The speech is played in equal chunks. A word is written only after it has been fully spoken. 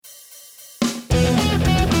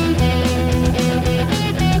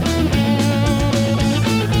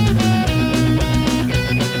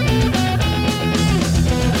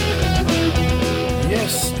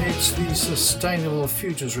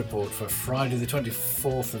Futures Report for Friday the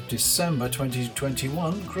 24th of December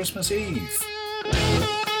 2021, Christmas Eve.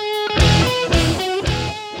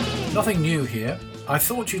 Nothing new here. I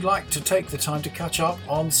thought you'd like to take the time to catch up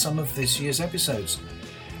on some of this year's episodes.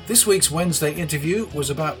 This week's Wednesday interview was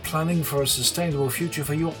about planning for a sustainable future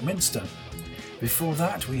for York Minster. Before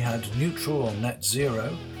that, we had Neutral or Net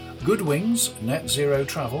Zero, Good Wings, Net Zero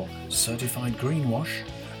Travel, Certified Greenwash,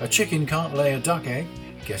 A Chicken Can't Lay a Duck Egg,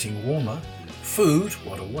 Getting Warmer, Food,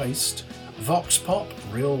 What a Waste, Vox Pop,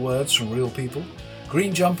 Real Words from Real People,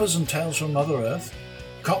 Green Jumpers and Tales from Mother Earth,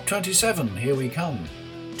 COP27, Here We Come,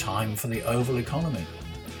 Time for the Oval Economy,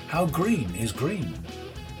 How Green is Green,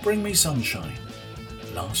 Bring Me Sunshine,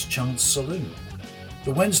 Last Chance Saloon,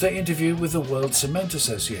 the Wednesday interview with the World Cement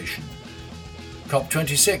Association,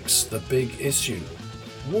 COP26, The Big Issue,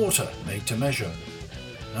 Water Made to Measure,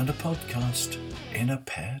 and a podcast in a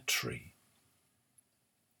pear tree.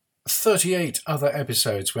 38 other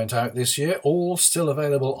episodes went out this year, all still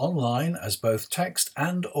available online as both text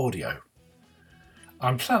and audio.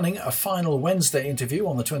 I'm planning a final Wednesday interview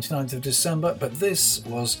on the 29th of December, but this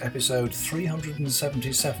was episode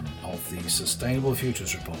 377 of the Sustainable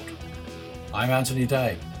Futures Report. I'm Anthony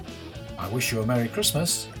Day. I wish you a Merry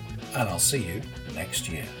Christmas, and I'll see you next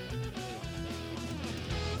year.